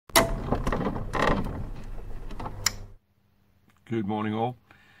Good morning all.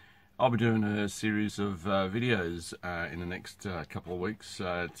 I'll be doing a series of videos in the next couple of weeks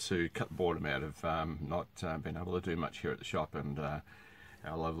to cut the boredom out of not being able to do much here at the shop and our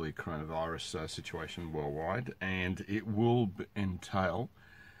lovely coronavirus situation worldwide, and it will entail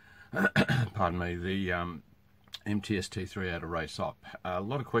pardon me, the MTS T3 out of race up. A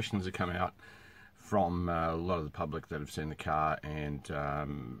lot of questions have come out from a lot of the public that have seen the car, and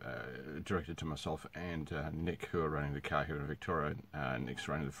directed to myself and Nick, who are running the car here in Victoria. Nick's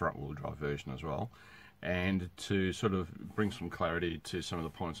running the front wheel drive version as well, and to sort of bring some clarity to some of the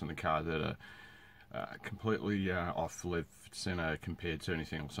points in the car that are completely off left centre compared to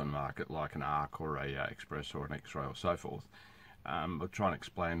anything else on the market, like an ARC or a Express or an X-Ray or so forth. I'll try and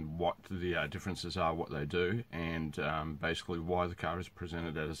explain what the differences are, what they do, and basically why the car is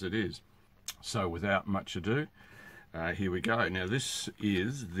presented as it is. So without much ado, here we go. Now this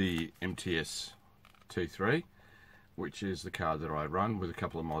is the MTS T3, which is the car that I run with a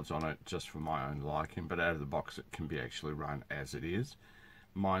couple of mods on it just for my own liking, but out of the box it can be actually run as it is.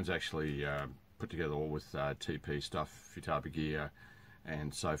 Mine's actually put together all with TP stuff, Futaba gear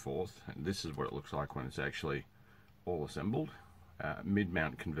and so forth. And this is what it looks like when it's actually all assembled.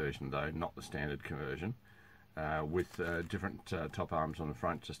 Mid-mount conversion though, not the standard conversion. With different top arms on the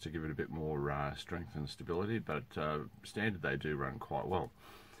front just to give it a bit more strength and stability, but standard they do run quite well.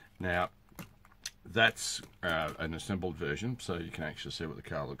 Now that's an assembled version, so you can actually see what the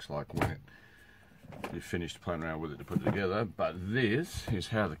car looks like when you've finished playing around with it to put it together. But this is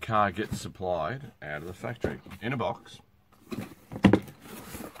how the car gets supplied out of the factory in a box. And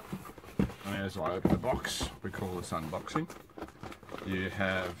as I open the box, we call this unboxing. You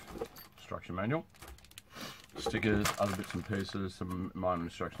have instruction manual, stickers, other bits and pieces, some minor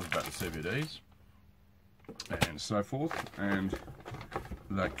instructions about the CVDs and so forth, and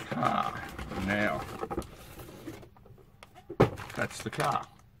the car. Now that's the car,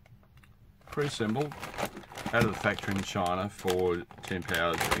 pre-assembled out of the factory in China for 10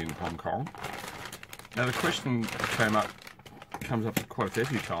 powers in Hong Kong. Now the question comes up quite a fair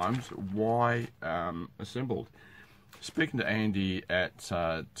few times, why assembled? Speaking to Andy at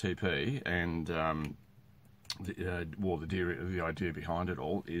TP, and the idea behind it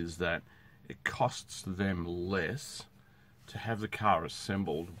all is that it costs them less to have the car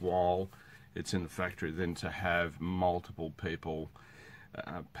assembled while it's in the factory than to have multiple people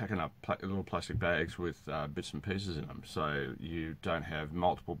packing up little plastic bags with bits and pieces in them, so you don't have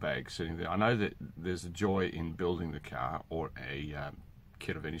multiple bags sitting there. I know that there's a joy in building the car or a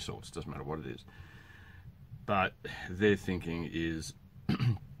kit of any sorts, doesn't matter what it is, but their thinking is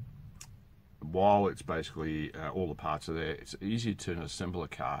while it's basically all the parts are there, it's easier to assemble a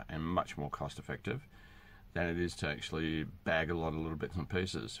car and much more cost effective than it is to actually bag a lot of little bits and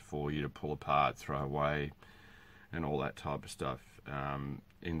pieces for you to pull apart, throw away, and all that type of stuff.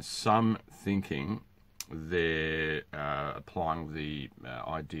 In some thinking, they're applying the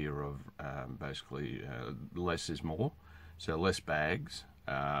idea of basically less is more, so less bags,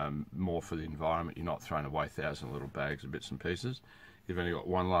 more for the environment. You're not throwing away 1,000 little bags of bits and pieces. You've only got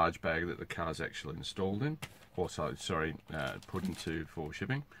one large bag that the car's actually installed in, also put into for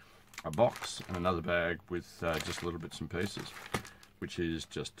shipping, a box, and another bag with just little bits and pieces, which is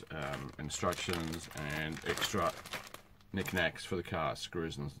just instructions and extra knickknacks for the car,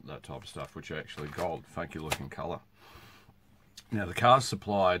 screws and that type of stuff, which are actually gold, funky looking colour. Now the car's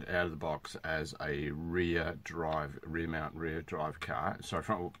supplied out of the box as a rear mount rear drive car. Sorry,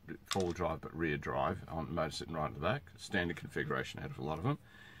 front four-wheel drive, but rear drive, on motor sitting right at the back. Standard configuration out of a lot of them.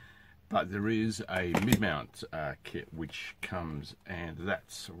 But there is a mid-mount kit which comes, and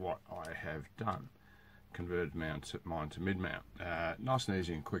that's what I have done. Converted mine to mid-mount. Nice and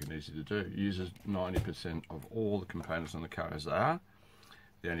easy and quick and easy to do. It uses 90% of all the components on the car as they are.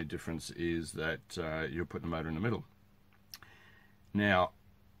 The only difference is that you'll put the motor in the middle. Now,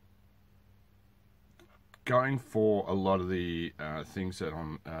 going for a lot of the things that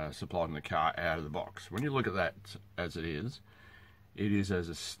I'm supplied in the car out of the box, when you look at that as it is as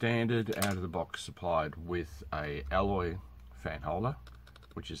a standard out of the box supplied with a alloy fan holder,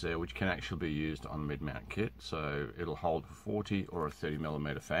 which is there, which can actually be used on the mid-mount kit, so it'll hold a 40 or a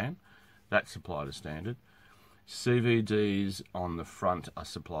 30mm fan. That's supplied as standard. CVDs on the front are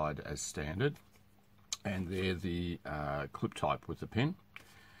supplied as standard, and they're the clip type with the pin.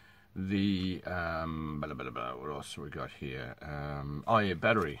 The what else have we got here? Oh yeah,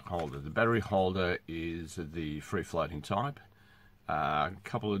 battery holder. The battery holder is the free floating type. A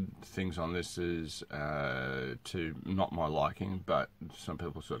couple of things on this is to not my liking, but some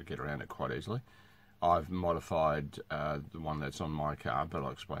people sort of get around it quite easily. I've modified the one that's on my car, but I'll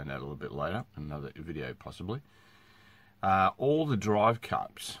explain that a little bit later, another video possibly. All the drive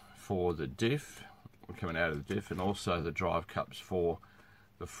cups for the diff coming out of the diff, and also the drive cups for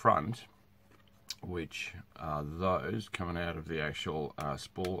the front, which are those coming out of the actual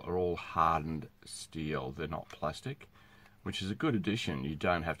spool, are all hardened steel. They're not plastic, which is a good addition. You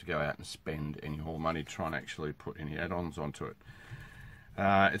don't have to go out and spend any more money trying to actually put any add-ons onto it.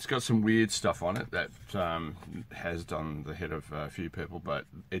 It's got some weird stuff on it that has done the head of a few people, but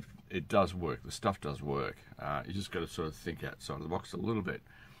it does work. The stuff does work. You just got to sort of think outside of the box a little bit.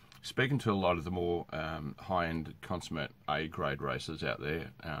 Speaking to a lot of the more high-end consummate A-grade racers out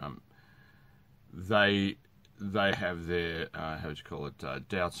there, they have their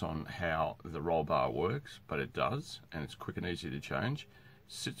doubts on how the roll bar works, but it does, and it's quick and easy to change.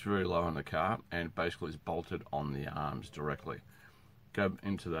 Sits very low on the car and basically is bolted on the arms directly. Go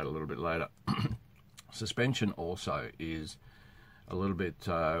into that a little bit later. Suspension also is a little bit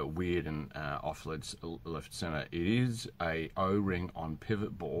weird and off left center. It is a O-ring on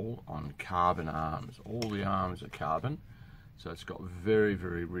pivot ball on carbon arms. All the arms are carbon, so it's got very,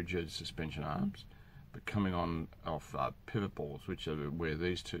 very rigid suspension arms, but coming on off pivot balls, which are where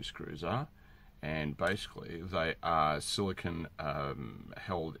these two screws are, and basically they are silicon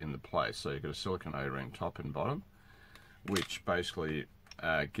held in the place. So you've got a silicon O-ring top and bottom, which basically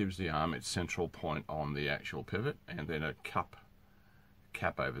gives the arm its central point on the actual pivot, and then a cap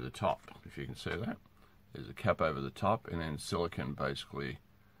over the top, if you can see that. There's a cap over the top, and then silicon basically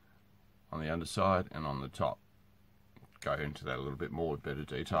on the underside and on the top. Go into that a little bit more with better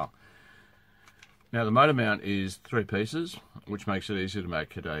detail. Now the motor mount is 3 pieces, which makes it easy to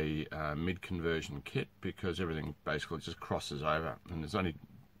make it a mid-conversion kit, because everything basically just crosses over, and there's only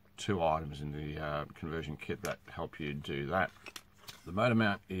 2 items in the conversion kit that help you do that. The motor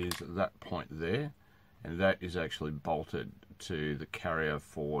mount is that point there, and that is actually bolted to the carrier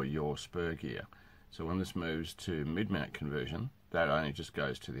for your spur gear. So when this moves to mid-mount conversion, that only just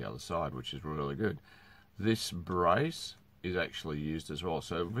goes to the other side, which is really good. This brace is actually used as well.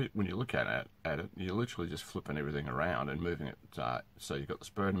 So when you look at it, you're literally just flipping everything around and moving it. So you've got the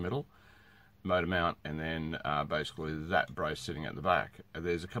spur in the middle, motor mount, and then basically that brace sitting at the back.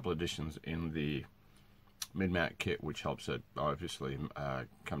 There's a couple of additions in the mid-mount kit which helps it obviously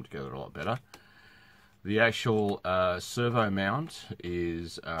come together a lot better. The actual servo mount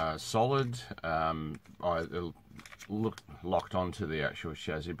is solid. It'll look locked onto the actual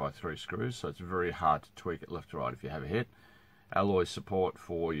chassis by 3 screws, so it's very hard to tweak it left to right if you have a hit. Alloy support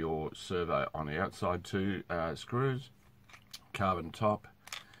for your servo on the outside 2 screws. Carbon top.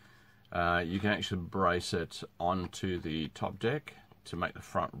 You can actually brace it onto the top deck to make the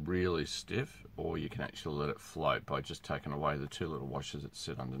front really stiff, or you can actually let it float by just taking away the 2 little washers that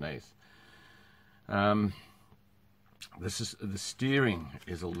sit underneath. The steering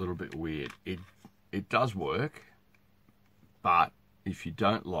is a little bit weird. It does work, but if you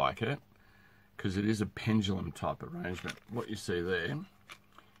don't like it, because it is a pendulum type arrangement, what you see there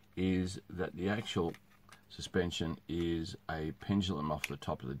is that the actual suspension is a pendulum off the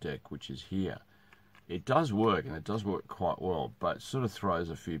top of the deck, which is here. It does work, and it does work quite well, but it sort of throws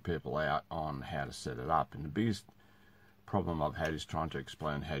a few people out on how to set it up. And the biggest problem I've had is trying to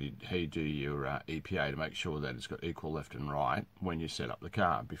explain how you do your EPA to make sure that it's got equal left and right when you set up the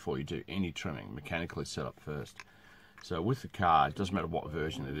car before you do any trimming. Mechanically set up first. So with the car, it doesn't matter what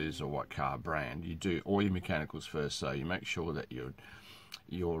version it is or what car brand, you do all your mechanicals first. So you make sure that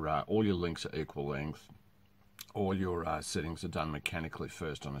all your links are equal length. All your settings are done mechanically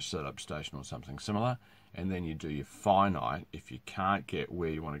first on a setup station or something similar, and then you do your finite. If you can't get where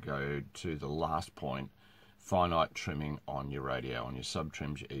you want to go to the last point, finite trimming on your radio, on your sub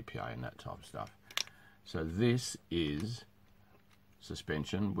trims, your EPA, and that type of stuff. So this is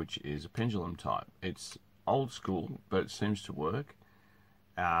suspension, which is a pendulum type. It's old school, but it seems to work.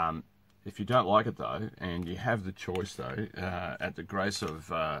 If you don't like it though, and you have the choice though, at the grace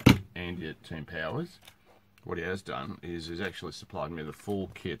of Andy at Team Powers, what he has done is he's actually supplied me the full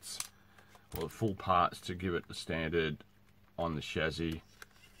kits, or the full parts, to give it the standard on the chassis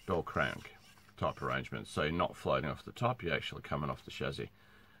bell crank type arrangement. So you're not floating off the top, you're actually coming off the chassis.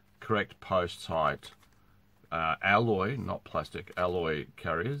 Correct post height, alloy, not plastic, alloy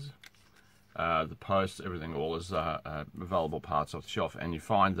carriers. The posts, everything, all is available parts off the shelf. And you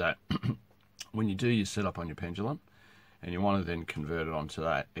find that when you do your setup on your pendulum, and you want to then convert it onto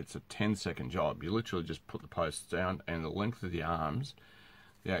that, it's a 10-second job. You literally just put the posts down, and the length of the arms,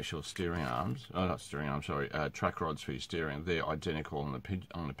 the actual steering arms, track rods for your steering, they're identical on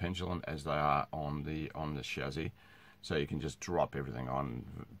the pendulum as they are on the chassis. So you can just drop everything on,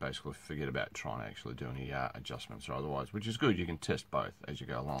 basically forget about trying to actually do any adjustments or otherwise, which is good. You can test both as you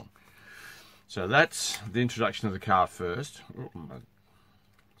go along. So that's the introduction of the car first. Oh, my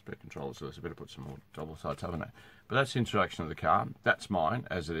speed controller, so I better put some more double sides, haven't I? But that's the introduction of the car. That's mine,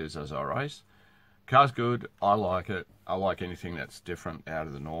 as it is as I race. Car's good. I like it. I like anything that's different, out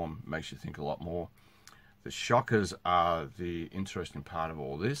of the norm. Makes you think a lot more. The shockers are the interesting part of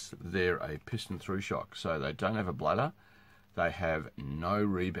all this. They're a piston through shock, so they don't have a bladder. They have no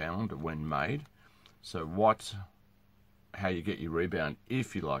rebound when made. So how you get your rebound,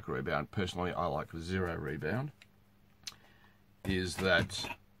 if you like rebound, personally I like 0 rebound, is that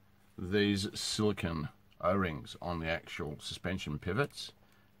these silicon O-rings on the actual suspension pivots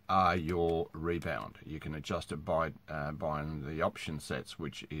are your rebound. You can adjust it by buying the option sets,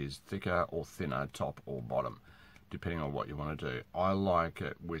 which is thicker or thinner, top or bottom, depending on what you want to do. I like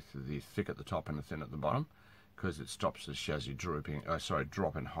it with the thick at the top and the thin at the bottom, because it stops the chassis drop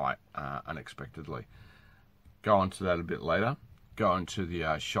in height unexpectedly. Go on to that a bit later. Go into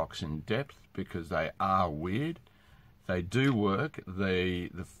the shocks in depth, because they are weird. They do work. The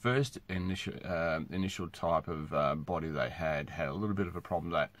first initial type of body they had a little bit of a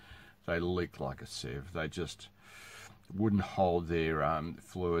problem that they leaked like a sieve. They just wouldn't hold their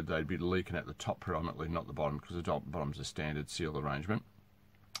fluid. They'd be leaking at the top predominantly, not the bottom, because the bottom's a standard seal arrangement.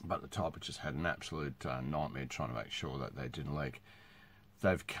 But the top, it just had an absolute nightmare trying to make sure that they didn't leak.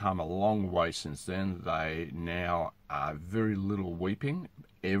 They've come a long way since then. They now are very little weeping.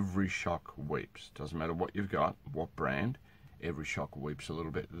 Every shock weeps. Doesn't matter what you've got, what brand, every shock weeps a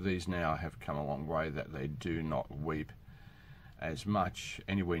little bit. These now have come a long way that they do not weep as much,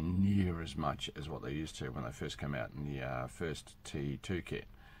 anywhere near as much as what they used to when they first came out in the first T2 kit.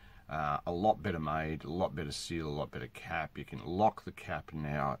 A lot better made, a lot better seal, a lot better cap. You can lock the cap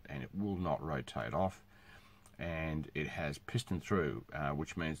now and it will not rotate off. And it has piston through,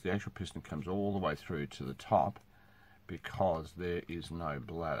 which means the actual piston comes all the way through to the top, because there is no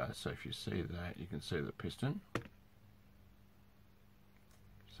bladder. So if you see that, you can see the piston.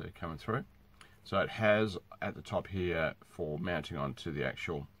 So coming through. So it has at the top here, for mounting onto the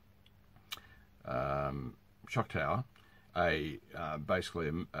actual shock tower, basically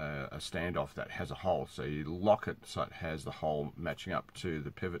a standoff that has a hole. So you lock it so it has the hole matching up to the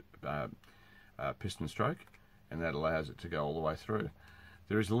pivot piston stroke, and that allows it to go all the way through.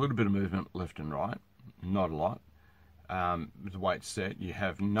 There is a little bit of movement left and right, not a lot. The way it's set, you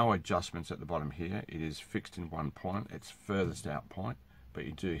have no adjustments at the bottom here. It is fixed in one point, it's furthest out point, but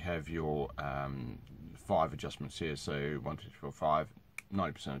you do have your 5 adjustments here. So 1, 2, 3, 4, 5.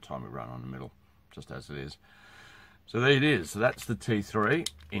 90% of the time we run on the middle, just as it is. So there it is. So that's the T3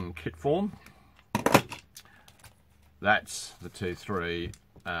 in kit form. That's the T3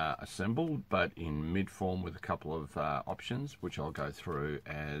 assembled, but in mid form with a couple of options, which I'll go through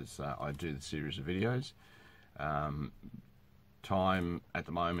as I do the series of videos. Time at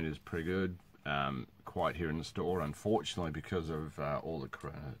the moment is pretty good. Quiet here in the store, unfortunately, because of all the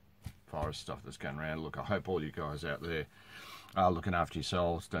coronavirus stuff that's going around. Look, I hope all you guys out there are looking after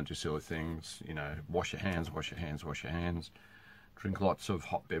yourselves. Don't do silly things. You know, wash your hands, wash your hands, wash your hands. Drink lots of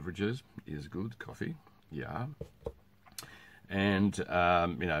hot beverages is good. Coffee, yeah. And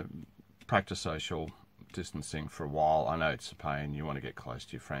you know, practice social distancing for a while. I know it's a pain. You want to get close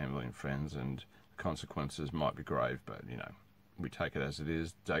to your family and friends, and the consequences might be grave, but you know, we take it as it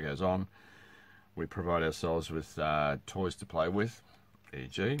is. Day goes on. We provide ourselves with toys to play with,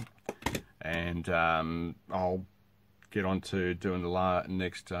 e.g. And I'll get on to doing the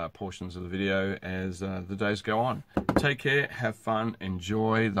next portions of the video as the days go on. Take care, have fun,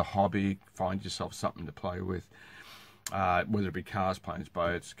 enjoy the hobby, find yourself something to play with. Whether it be cars, planes,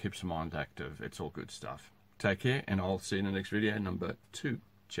 boats, keeps the mind active. It's all good stuff. Take care, and I'll see you in the next video, number 2.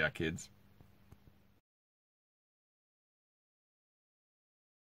 Ciao, kids.